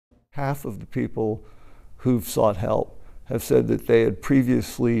half of the people who've sought help have said that they had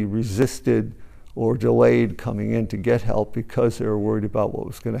previously resisted or delayed coming in to get help because they were worried about what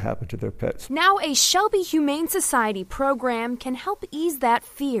was going to happen to their pets. Now a Shelby Humane Society program can help ease that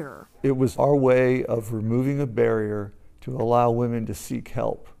fear. It was our way of removing a barrier to allow women to seek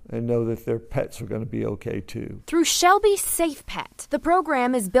help and know that their pets are going to be okay too. Through Shelby Safe Pet, the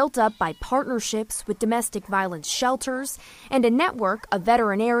program is built up by partnerships with domestic violence shelters and a network of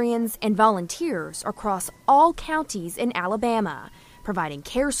veterinarians and volunteers across all counties in Alabama, providing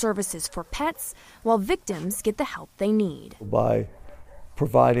care services for pets while victims get the help they need. By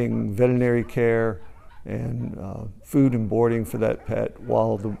providing veterinary care and food and boarding for that pet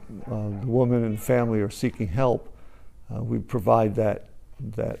while the woman and family are seeking help, we provide that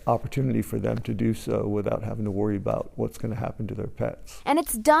opportunity for them to do so without having to worry about what's going to happen to their pets. And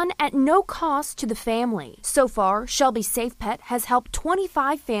it's done at no cost to the family. So far, Shelby Safe Pet has helped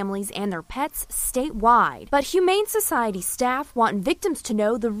 25 families and their pets statewide. But Humane Society staff want victims to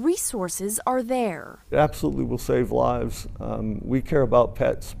know the resources are there. It absolutely will save lives. We care about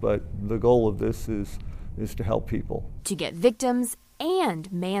pets, but the goal of this is to help people. To get victims and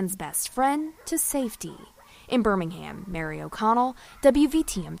man's best friend to safety. In Birmingham, Mary O'Connell,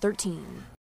 WVTM 13.